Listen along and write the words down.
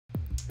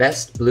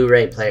Best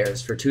Blu-ray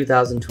Players for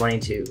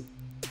 2022.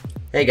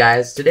 Hey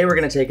guys, today we're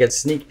going to take a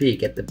sneak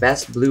peek at the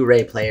best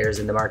Blu-ray players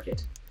in the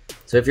market.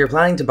 So if you're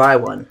planning to buy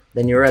one,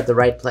 then you're at the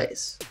right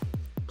place.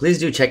 Please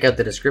do check out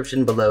the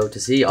description below to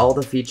see all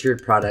the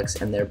featured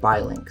products and their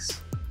buy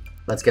links.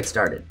 Let's get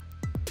started.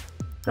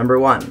 Number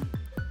 1.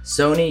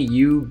 Sony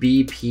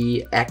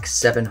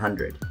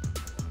UBP-X700.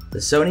 The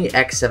Sony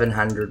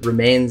X700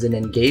 remains an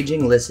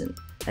engaging listen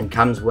and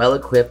comes well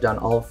equipped on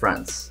all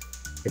fronts.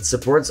 It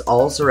supports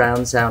all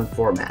surround sound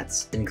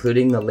formats,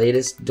 including the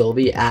latest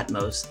Dolby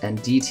Atmos and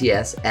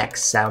DTS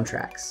X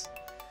soundtracks.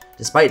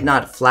 Despite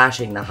not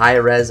flashing the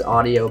high-res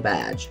audio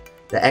badge,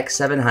 the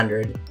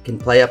X700 can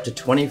play up to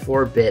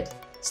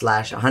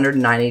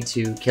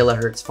 24-bit/192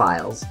 kHz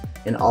files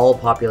in all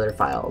popular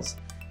files,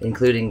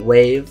 including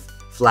WAV,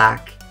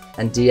 FLAC,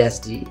 and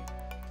DSD.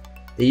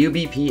 The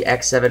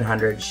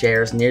UBP-X700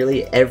 shares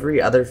nearly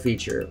every other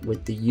feature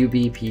with the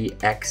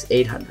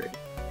UBP-X800.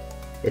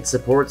 It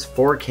supports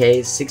 4K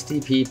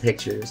 60p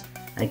pictures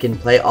and can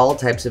play all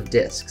types of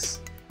discs,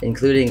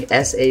 including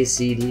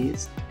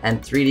SACDs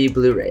and 3D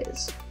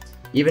Blu-rays,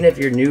 even if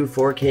your new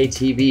 4K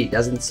TV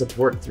doesn't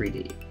support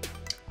 3D.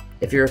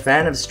 If you're a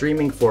fan of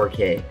streaming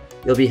 4K,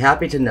 you'll be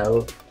happy to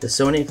know the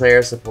Sony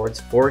player supports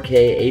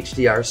 4K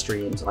HDR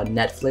streams on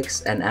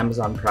Netflix and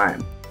Amazon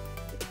Prime.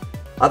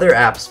 Other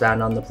apps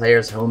found on the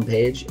player's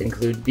homepage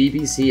include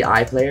BBC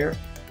iPlayer,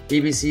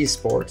 BBC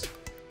Sport,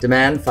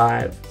 Demand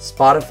 5,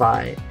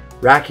 Spotify,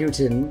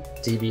 Rakuten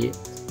TV,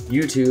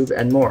 YouTube,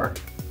 and more.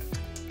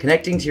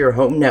 Connecting to your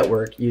home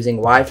network using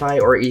Wi-Fi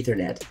or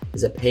Ethernet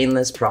is a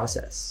painless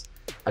process.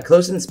 A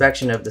close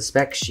inspection of the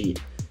spec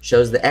sheet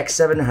shows the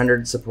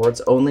X700 supports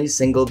only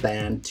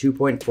single-band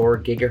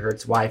 2.4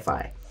 GHz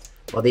Wi-Fi,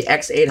 while the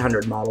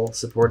X800 model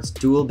supports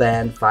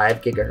dual-band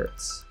 5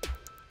 GHz.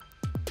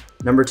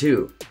 Number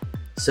 2.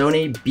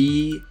 Sony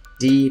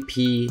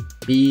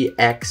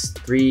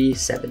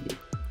BDP-BX370.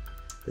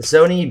 The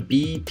Sony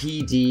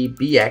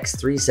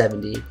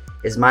BDP-BX370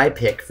 is my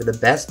pick for the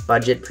best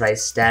budget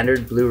price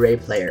standard Blu-ray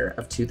player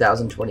of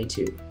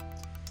 2022.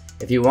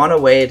 If you want a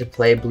way to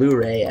play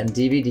Blu-ray and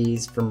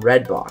DVDs from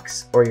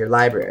Redbox or your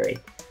library,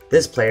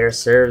 this player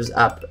serves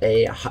up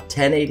a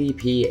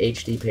 1080p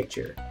HD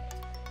picture.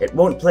 It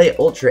won't play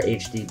Ultra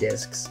HD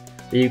discs,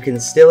 but you can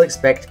still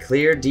expect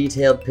clear,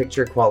 detailed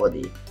picture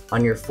quality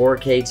on your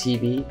 4K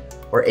TV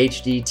or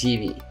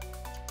HDTV.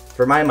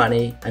 For my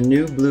money, a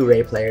new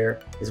Blu-ray player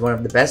is one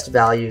of the best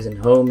values in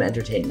home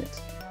entertainment,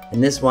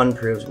 and this one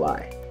proves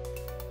why.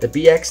 The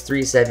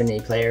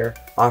BX370 player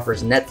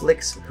offers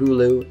Netflix,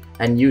 Hulu,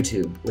 and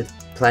YouTube with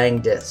playing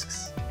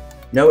discs.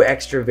 No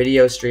extra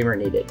video streamer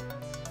needed.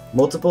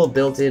 Multiple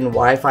built-in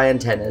Wi-Fi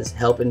antennas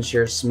help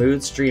ensure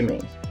smooth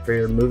streaming for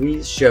your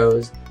movies,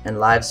 shows, and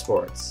live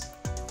sports.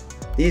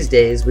 These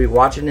days, we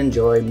watch and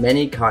enjoy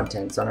many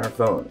contents on our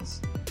phones.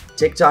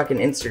 TikTok and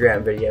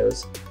Instagram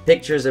videos,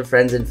 pictures of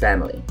friends and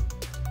family.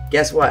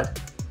 Guess what?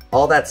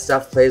 All that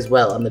stuff plays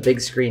well on the big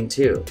screen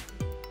too.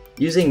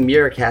 Using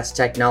Miracast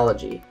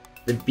technology,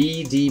 the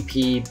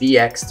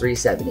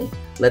BDP-BX370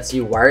 lets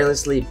you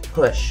wirelessly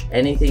push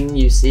anything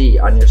you see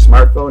on your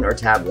smartphone or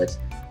tablet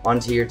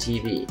onto your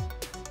TV.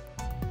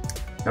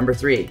 Number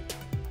 3.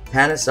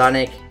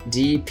 Panasonic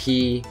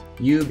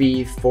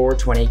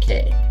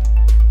DP-UB420-K.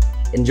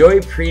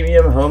 Enjoy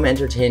premium home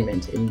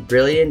entertainment in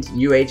brilliant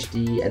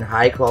UHD and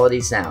high-quality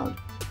sound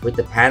with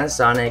the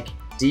Panasonic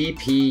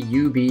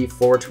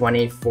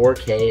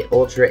DP-UB420-4K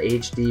Ultra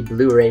HD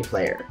Blu-ray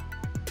player.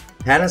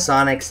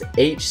 Panasonic's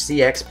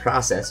HCX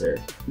processor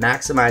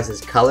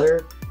maximizes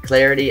color,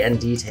 clarity, and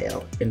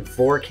detail in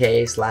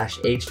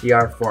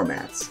 4K/HDR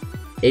formats,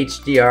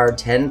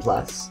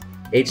 HDR10+,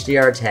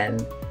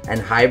 HDR10,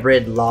 and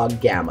hybrid log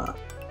gamma,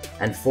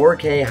 and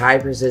 4K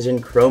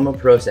high-precision chroma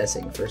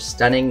processing for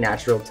stunning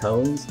natural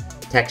tones,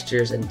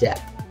 textures, and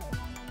depth.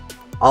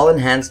 All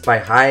enhanced by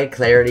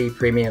high-clarity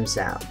premium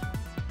sound.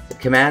 It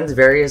commands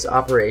various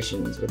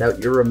operations without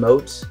your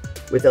remote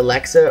with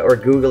Alexa or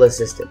Google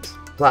Assistant.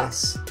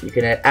 Plus, you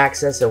can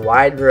access a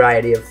wide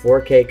variety of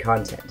 4K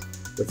content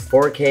with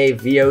 4K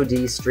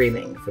VOD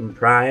streaming from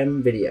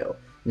Prime Video,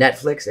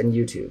 Netflix, and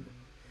YouTube.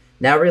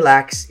 Now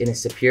relax in a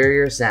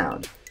superior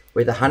sound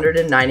with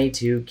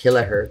 192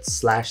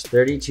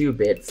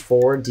 kHz/32-bit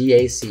 4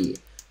 DAC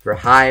for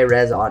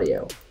high-res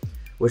audio,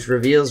 which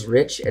reveals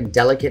rich and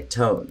delicate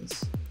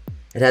tones.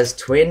 It has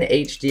twin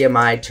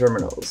HDMI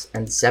terminals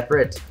and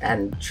separate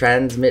and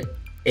transmit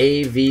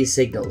AV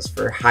signals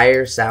for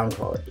higher sound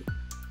quality.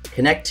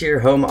 Connect to your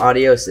home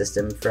audio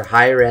system for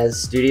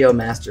high-res studio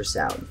master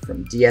sound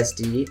from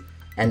DSD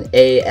and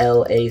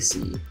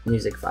ALAC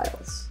music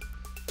files.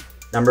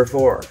 Number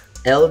 4.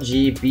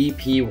 LG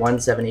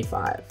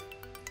BP-175.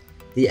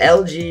 The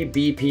LG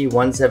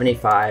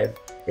BP-175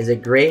 is a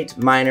great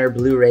minor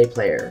Blu-ray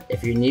player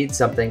if you need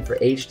something for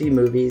HD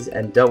movies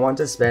and don't want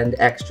to spend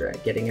extra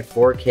getting a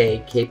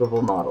 4K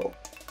capable model.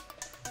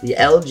 The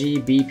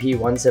LG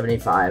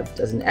BP-175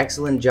 does an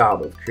excellent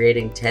job of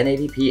creating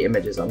 1080p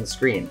images on the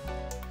screen.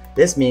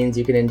 This means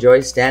you can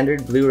enjoy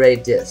standard Blu-ray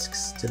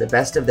discs to the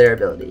best of their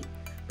ability,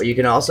 but you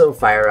can also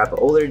fire up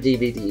older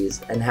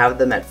DVDs and have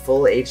them at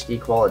full HD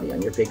quality on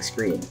your big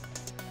screen.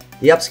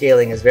 The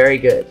upscaling is very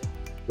good,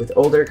 with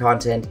older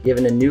content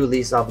given a new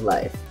lease of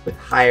life with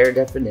higher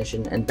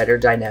definition and better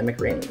dynamic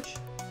range.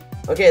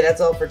 Okay, that's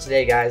all for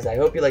today, guys. I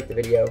hope you liked the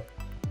video.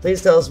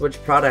 Please tell us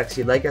which products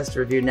you'd like us to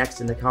review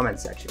next in the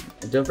comments section,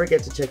 and don't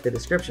forget to check the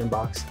description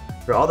box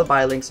for all the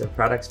buy links of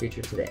products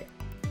featured today.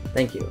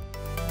 Thank you.